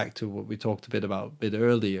comes back to what we talked a bit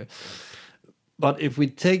earlier. But if we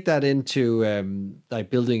take that into like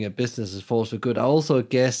building a business as force for good, I also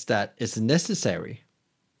guess that it's necessary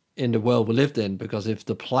in the world we lived in, because if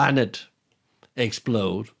the planet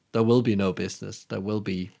explode, there will be no business. There will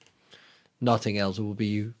be nothing else. It will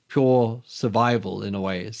be pure survival in a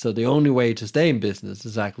way. So the only way to stay in business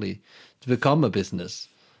is actually to become a business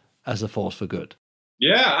as a force for good.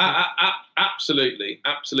 Yeah, absolutely,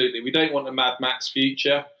 absolutely. We don't want a Mad Max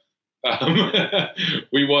future.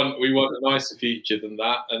 We want a nicer future than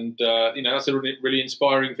that, and that's a really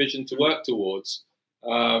inspiring vision to work towards.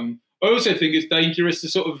 I also think it's dangerous to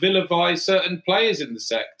sort of vilify certain players in the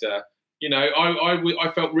sector.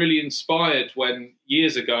 I felt really inspired when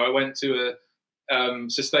years ago I went to a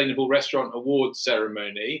Sustainable Restaurant Awards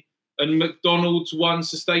ceremony, and McDonald's won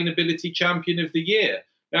Sustainability Champion of the Year.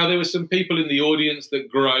 Now, there were some people in the audience that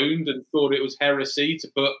groaned and thought it was heresy to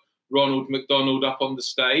put Ronald McDonald up on the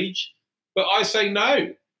stage. But I say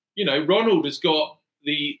no. Ronald has got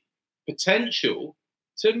the potential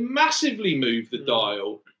to massively move the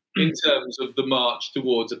dial in terms of the march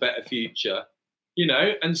towards a better future.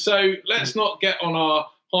 And so let's not get on our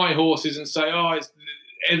high horses and say,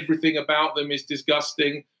 everything about them is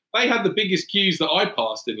disgusting. They had the biggest queues that I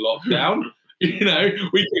passed in lockdown.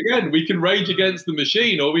 We can rage against the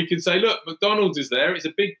machine, or we can say, look, McDonald's is there. It's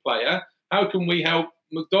a big player. How can we help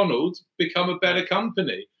McDonald's become a better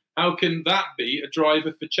company? How can that be a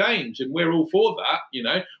driver for change? And we're all for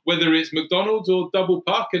that, whether it's McDonald's or Double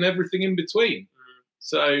Puck and everything in between.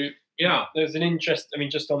 So, yeah. There's an interest,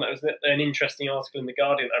 just on that, was an interesting article in The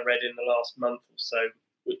Guardian that I read in the last month or so,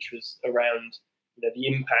 which was around the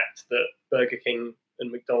impact that Burger King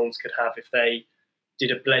and McDonald's could have if they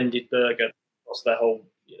did a blended burger across their whole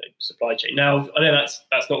supply chain. Now, I know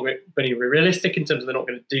that's not very realistic in terms of they're not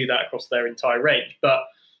going to do that across their entire range, but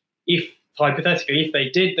hypothetically, if they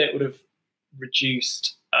did, that would have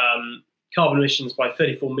reduced carbon emissions by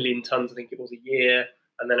 34 million tonnes, I think it was, a year,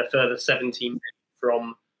 and then a further 17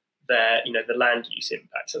 from their, the land use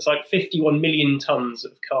impact. So it's like 51 million tonnes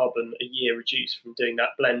of carbon a year reduced from doing that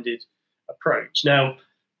blended approach. Now,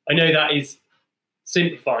 I know that is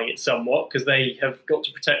simplifying it somewhat because they have got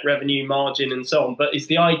to protect revenue margin and so on, but it's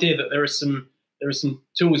the idea that there are some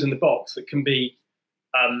tools in the box that can be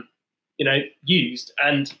used,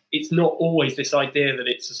 and it's not always this idea that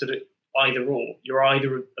it's a sort of either or. You're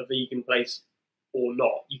either a vegan place or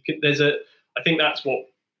not. I think that's what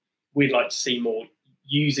we'd like to see more,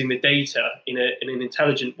 using the data in an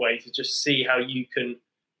intelligent way to just see how you can,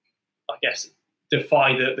 I guess,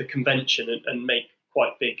 defy the convention and make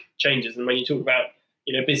quite big changes. And when you talk about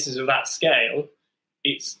business of that scale,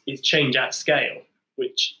 it's change at scale,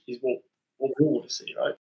 which is what we want to see,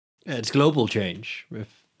 right? Yeah, it's global change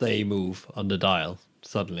if they move on the dial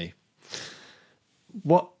suddenly.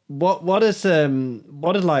 What is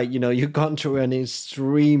like, you've gone through an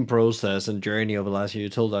extreme process and journey over the last year. You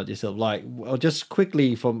told that yourself, just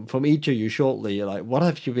quickly from each of you shortly, what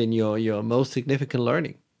have you been your most significant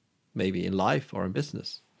learning, maybe in life or in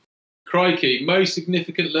business? Crikey, most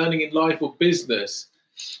significant learning in life or business.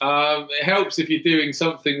 It helps if you're doing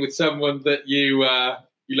something with someone that you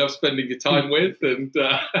love spending your time with, and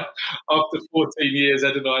after 14 years,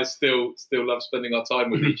 Ed and I still love spending our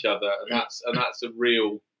time with each other, and that's a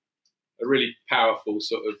really powerful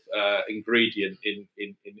sort of ingredient in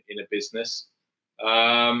a business.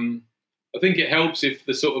 I think it helps if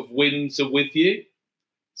the sort of wins are with you.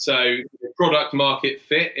 So product market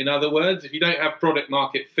fit, in other words, if you don't have product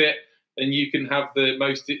market fit, then you can have the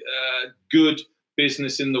most good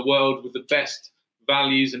business in the world with the best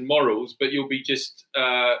values and morals, but you'll be just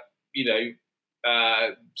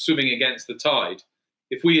swimming against the tide.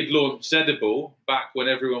 If we had launched Zedible back when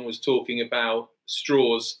everyone was talking about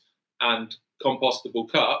straws and compostable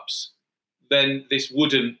cups, then this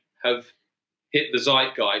wouldn't have hit the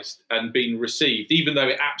zeitgeist and been received, even though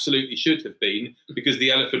it absolutely should have been, because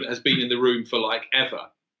the elephant has been in the room for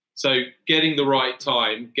ever. So getting the right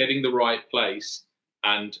time, getting the right place,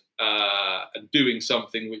 and doing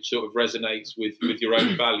something which sort of resonates with your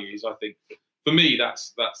own values, I think for me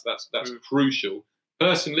that's crucial.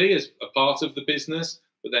 Personally, as a part of the business,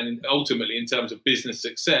 but then ultimately in terms of business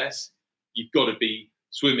success, you've got to be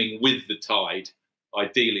swimming with the tide,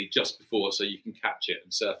 ideally just before, so you can catch it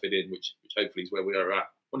and surf it in, which hopefully is where we are at.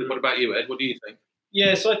 What about you, Ed? What do you think?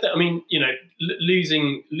 Yeah, so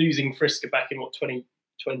losing Frisker back in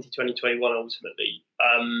 2021 ultimately,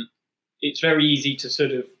 it's very easy to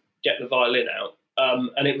sort of get the violin out,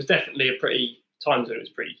 and it was definitely times when it was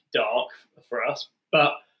pretty dark for us,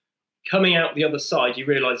 but coming out the other side, you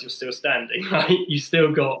realise you're still standing, right? You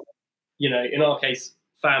still got, in our case,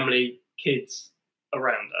 family, kids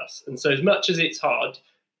around us. And so as much as it's hard,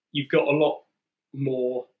 you've got a lot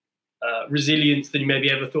more resilience than you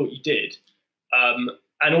maybe ever thought you did.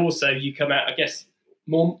 And also you come out, I guess,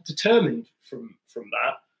 more determined from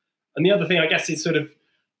that. And the other thing, I guess, is sort of,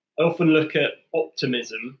 I often look at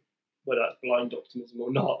optimism, whether that's blind optimism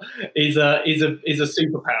or not, is a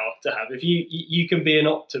superpower to have. If you can be an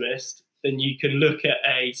optimist, then you can look at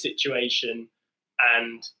a situation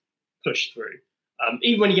and push through.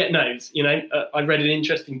 Even when you get no's, you know, I read an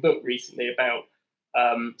interesting book recently about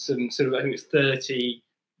some sort of, I think it's 30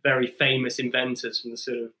 very famous inventors from the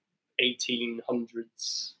sort of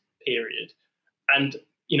 1800s period. And,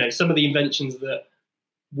 you know, some of the inventions that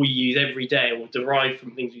we use every day or derive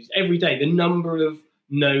from things we use every day, the number of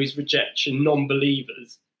no's, rejection,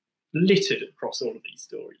 non-believers littered across all of these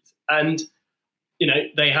stories. And, you know,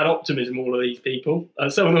 they had optimism, all of these people.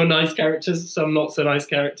 Some of them are nice characters, some not so nice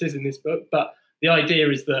characters in this book. But the idea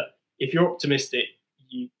is that if you're optimistic,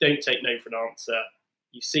 you don't take no for an answer.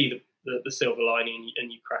 You see the silver lining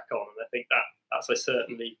and you crack on. And I think that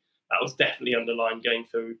was definitely underlined going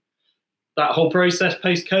through that whole process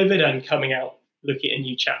post-COVID and coming out looking at a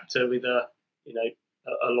new chapter with a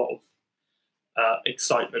lot of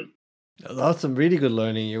excitement. That's some really good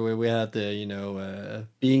learning. We had the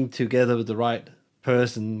being together with the right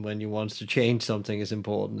person when you want to change something is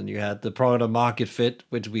important, and you had the product market fit,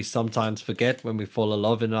 which we sometimes forget when we fall in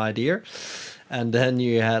love in an idea. And then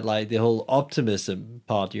you had like the whole optimism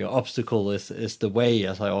part. Your obstacle is the way,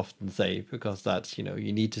 as I often say, because that's, you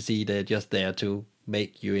need to see they're just there to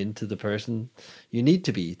make you into the person you need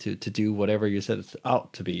to be to do whatever you set it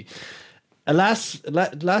out to be. And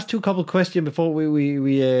last two couple questions before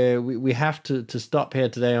we have to stop here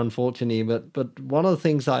today, unfortunately. But one of the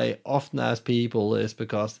things I often ask people is,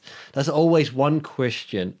 because there's always one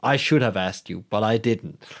question I should have asked you, but I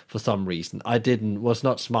didn't for some reason. Was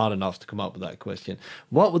not smart enough to come up with that question.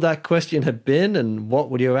 What would that question have been, and what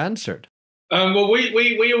would you have answered? Well,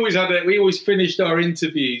 we always finished our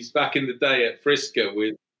interviews back in the day at Friska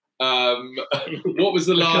with what was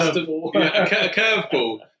the last a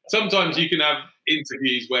curveball. Sometimes you can have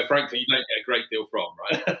interviews where, frankly, you don't get a great deal from,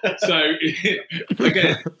 right? So,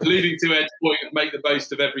 again, alluding to Ed's point of make the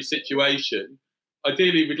most of every situation,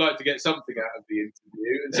 ideally we'd like to get something out of the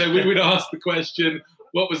interview. And so we would ask the question,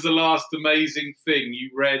 what was the last amazing thing you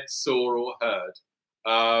read, saw or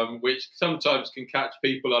heard? Which sometimes can catch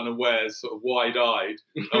people unawares, sort of wide-eyed.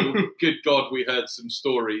 Oh, good God, we heard some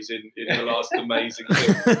stories in the last amazing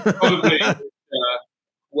thing. Probably...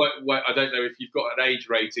 I don't know if you've got an age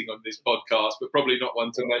rating on this podcast, but probably not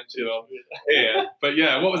one to mention on here. But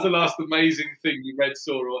yeah, what was the last amazing thing you read,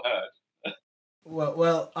 saw, or heard?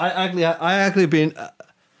 Well, I actually been.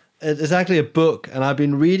 It's actually a book, and I've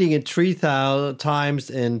been reading it 3,000 times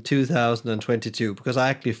in 2022 because I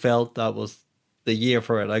actually felt that was the year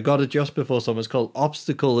for it. I got it just before summer. It's called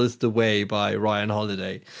 "Obstacle is the Way" by Ryan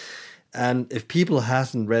Holiday. And if people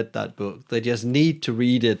hasn't read that book, they just need to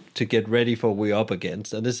read it to get ready for what we're up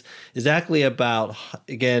against. And it's exactly about,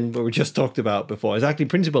 again, what we just talked about before. It's actually a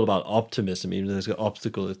principle about optimism, even though this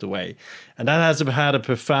obstacle is the way. And that has had a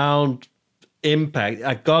profound impact.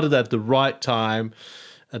 I got it at the right time,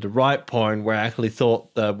 at the right point, where I actually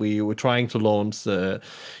thought that we were trying to launch,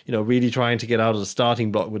 really trying to get out of the starting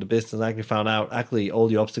block with the business. I actually found out, all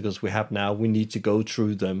the obstacles we have now, we need to go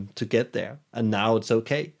through them to get there. And now it's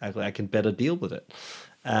okay. I can better deal with it.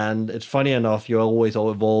 And it's funny enough, you always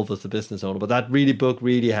evolve as a business owner. But that book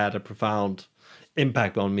really had a profound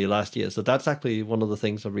impact on me last year. So that's actually one of the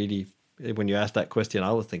things I really, when you asked that question,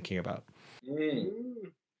 I was thinking about.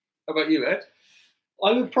 How about you, Ed?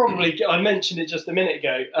 I would probably, I mentioned it just a minute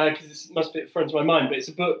ago because it must be front of my mind, but it's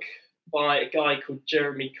a book by a guy called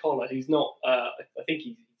Jeremy Collar, who's not, I think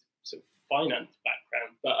he's sort of finance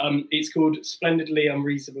background, but it's called Splendidly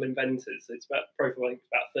Unreasonable Inventors. So it's profiling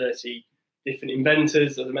about 30 different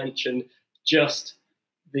inventors, as I mentioned, just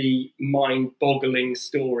the mind-boggling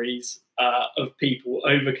stories of people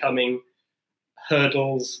overcoming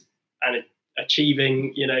hurdles and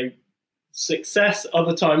achieving, success,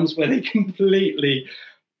 other times where they completely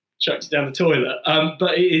chucked it down the toilet.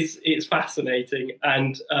 But it's fascinating,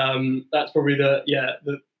 and that's probably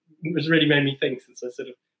it's really made me think since I sort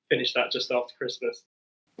of finished that just after Christmas.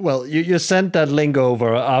 Well, you sent that link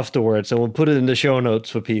over afterwards, and we'll put it in the show notes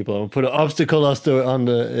for people. And we'll put an obstacle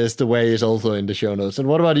is the way is also in the show notes. And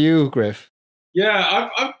what about you, Griff? Yeah,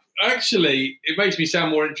 I've actually, it makes me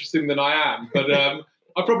sound more interesting than I am, but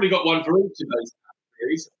I've probably got one for each of those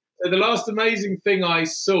categories. So the last amazing thing I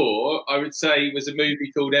saw, I would say, was a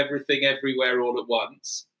movie called Everything Everywhere All at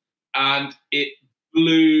Once. And it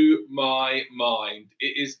blew my mind.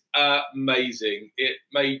 It is amazing. It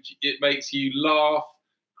makes you laugh,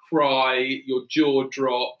 cry, your jaw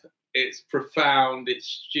drop. it's profound,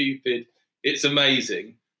 it's stupid, it's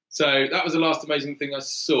amazing. So that was the last amazing thing I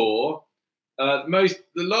saw. The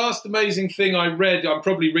last amazing thing I read, I'm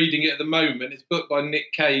probably reading it at the moment, it's a book by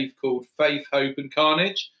Nick Cave called Faith, Hope and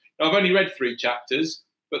Carnage. Now, I've only read 3 chapters,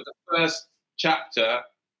 but the first chapter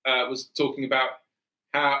was talking about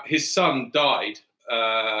how his son died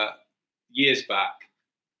years back,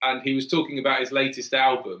 and he was talking about his latest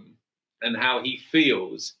album and how he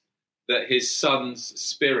feels that his son's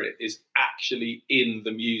spirit is actually in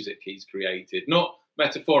the music he's created, not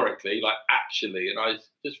metaphorically, like actually. And I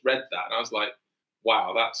just read that and I was like,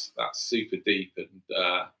 wow, that's super deep and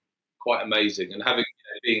quite amazing. And having,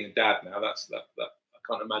 being a dad now, that I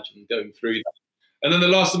can't imagine going through that. And then the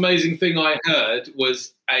last amazing thing I heard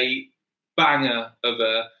was a banger of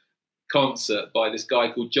a concert by this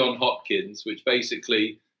guy called John Hopkins, which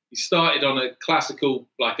basically he started on a classical,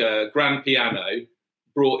 like a grand piano,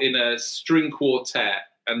 brought in a string quartet,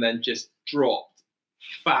 and then just dropped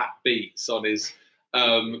fat beats on his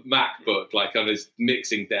MacBook, like on his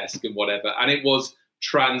mixing desk and whatever. And it was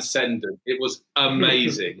transcendent. It was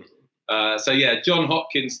amazing. So yeah, John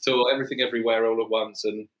Hopkins tour, Everything Everywhere All at Once,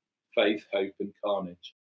 and Faith, Hope and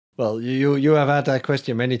Carnage. Well, you have had that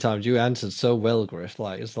question many times. You answered so well, Griff.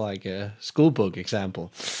 Like it's like a school book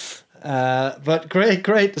example. But great.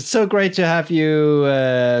 It's so great to have you,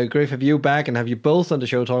 Griff, have you back and have you both on the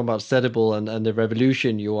show talking about Zedible and the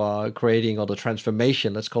revolution you are creating, or the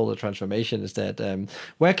transformation. Let's call it transformation instead.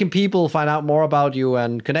 Where can people find out more about you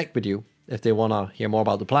and connect with you if they want to hear more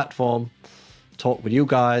about the platform, talk with you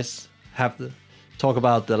guys, talk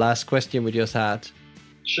about the last question we just had?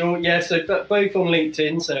 Sure, yeah, so both on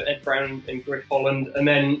LinkedIn, so Ed Brown and Griff Holland, and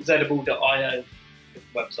then Zedible.io is the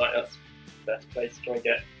website. That's the best place to try and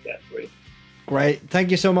get through. Great.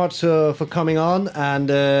 Thank you so much for coming on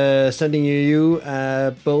and sending you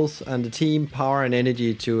both and the team power and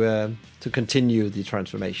energy to continue the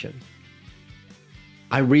transformation.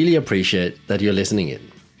 I really appreciate that you're listening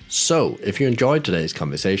in. So if you enjoyed today's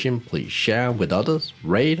conversation, please share with others,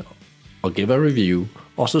 rate or give a review,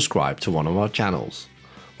 or subscribe to one of our channels,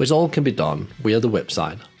 which all can be done via the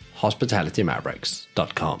website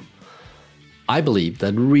hospitalitymavericks.com. I believe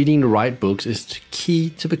that reading the right books is the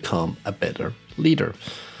key to become a better leader.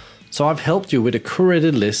 So I've helped you with a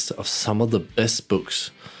curated list of some of the best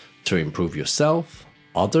books to improve yourself,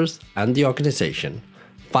 others, and the organization.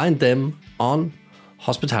 Find them on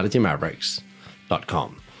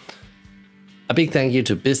hospitalitymavericks.com. A big thank you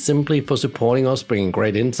to BizSimply for supporting us, bringing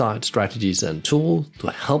great insights, strategies, and tools to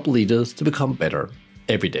help leaders to become better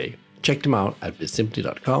every day. Check them out at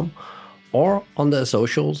bizsimply.com or on their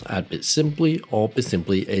socials at bizsimply or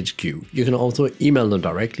bizsimplyhq. You can also email them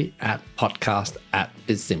directly at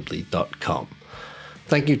podcast@bizsimply.com.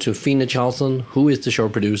 Thank you to Fina Charlson, who is the show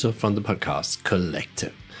producer from the Podcast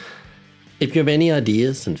Collective. If you have any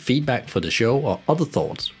ideas and feedback for the show or other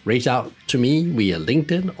thoughts, reach out to me via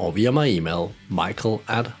LinkedIn or via my email,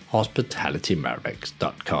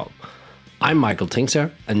 michael@hospitalitymavericks.com. I'm Michael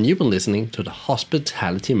Tinkser, and you've been listening to the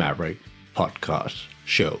Hospitality Maverick podcast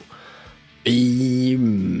show. Be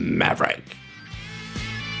Maverick.